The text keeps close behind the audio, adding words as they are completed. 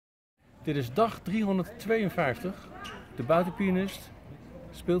Dit is dag 352. De Buitenpianist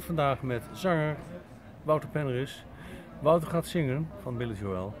speelt vandaag met zanger Wouter Penris. Wouter gaat zingen van Billy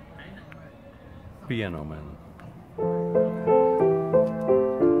Joel. Pianoman.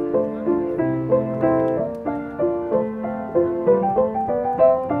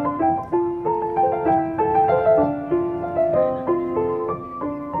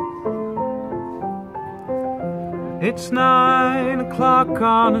 It's 9 o'clock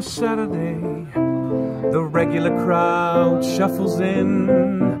on a Saturday. The regular crowd shuffles in.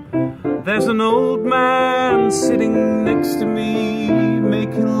 There's an old man sitting next to me,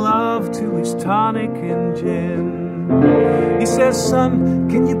 making love to his tonic and gin. He says, "Son,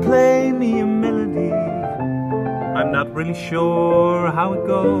 can you play me a melody? I'm not really sure how it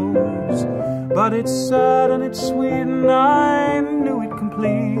goes, but it's sad and it's sweet and I knew it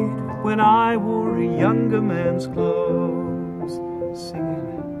complete when I wore a younger man's clothes."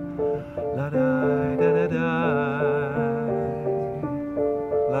 Singing la da da da da,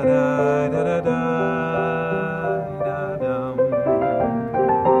 la da da da da da dum.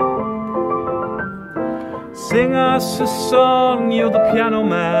 Sing us a song, you're the piano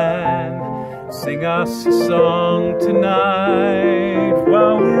man. Sing us a song tonight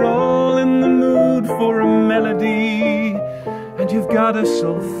while we're all in the mood for a melody. And you've got us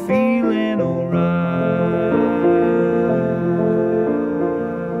all feeling alright.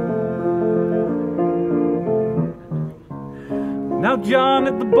 Now John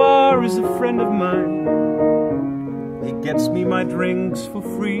at the bar is a friend of mine. He gets me my drinks for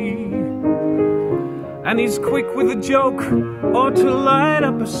free. And he's quick with a joke or to light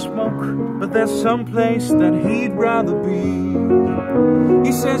up a smoke, but there's some place that he'd rather be.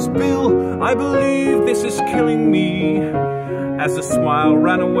 He says, "Bill, I believe this is killing me," as a smile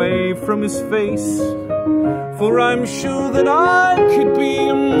ran away from his face. "For I'm sure that I could be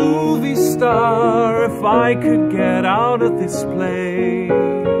a movie star if I could get out of this place."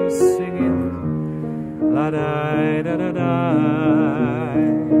 Singing la da da da da,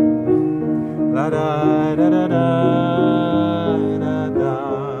 la da da da da da da.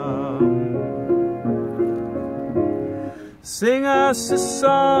 Sing us a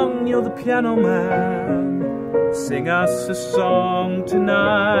song, you're the piano man. Sing us a song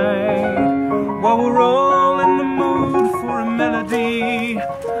tonight while we're all in the mood for a melody,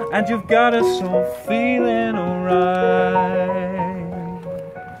 and you've got us all feeling alright.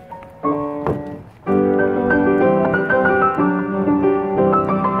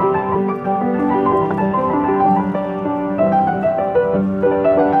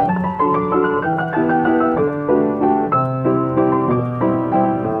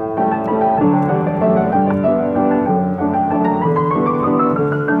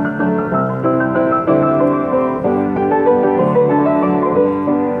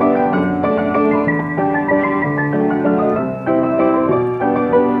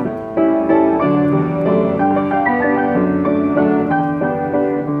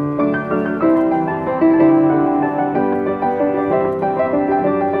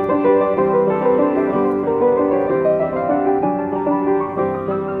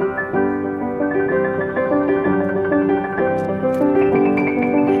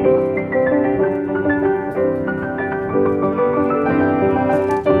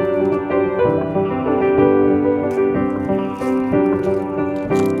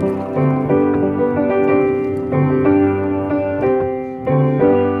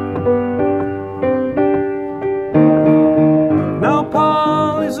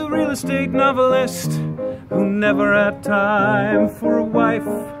 Novelist who never had time for a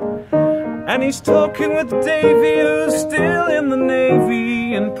wife, and he's talking with Davy, who's still in the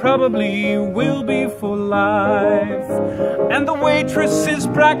Navy and probably will be for life. And the waitress is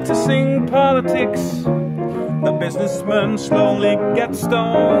practicing politics. The businessman slowly gets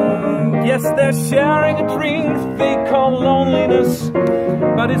stoned. Yes, they're sharing a drink they call loneliness,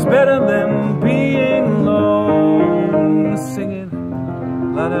 but it's better than being alone. Singing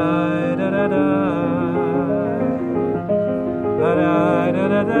la da da da da, la da da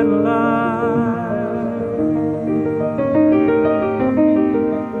da da la.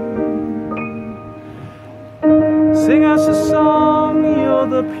 Sing us a song, you're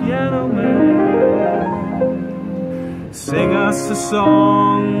the piano man. Sing us a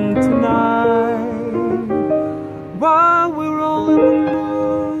song tonight while we're all in the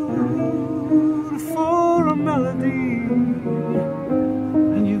mood for a melody,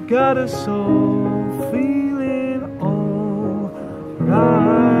 and you got us all feeling alright.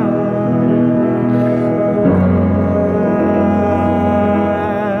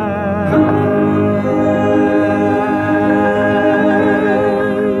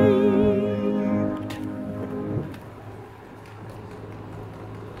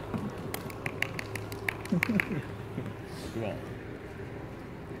 Geweldig.